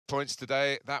points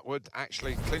today, that would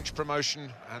actually clinch promotion,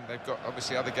 and they've got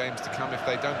obviously other games to come if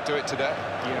they don't do it today.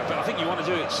 Yeah, but I think you want to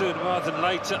do it sooner rather than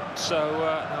later, so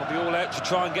they'll be all out to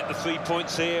try and get the 3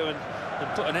 points here and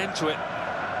put an end to it.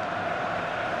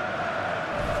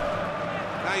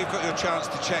 Now you've got your chance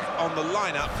to check on the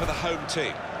lineup for the home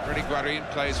team. Freddie Guarin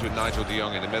plays with Nigel de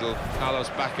Jong in the middle. Carlos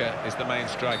Bacca is the main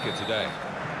striker today.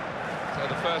 So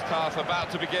the first half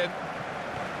about to begin.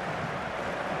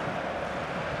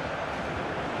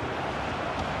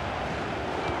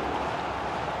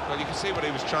 Well, you can see what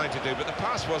he was trying to do, but the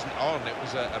pass wasn't on. It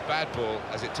was a bad ball,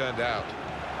 as it turned out.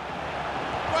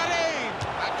 Guarin!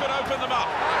 That could open them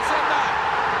up. That's in there.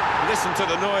 Listen to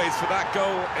the noise for that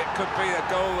goal. It could be a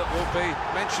goal that will be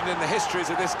mentioned in the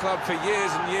histories of this club for years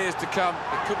and years to come.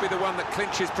 It could be the one that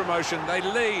clinches promotion. They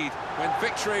lead when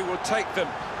victory will take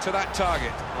them to that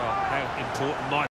target. Well, how important might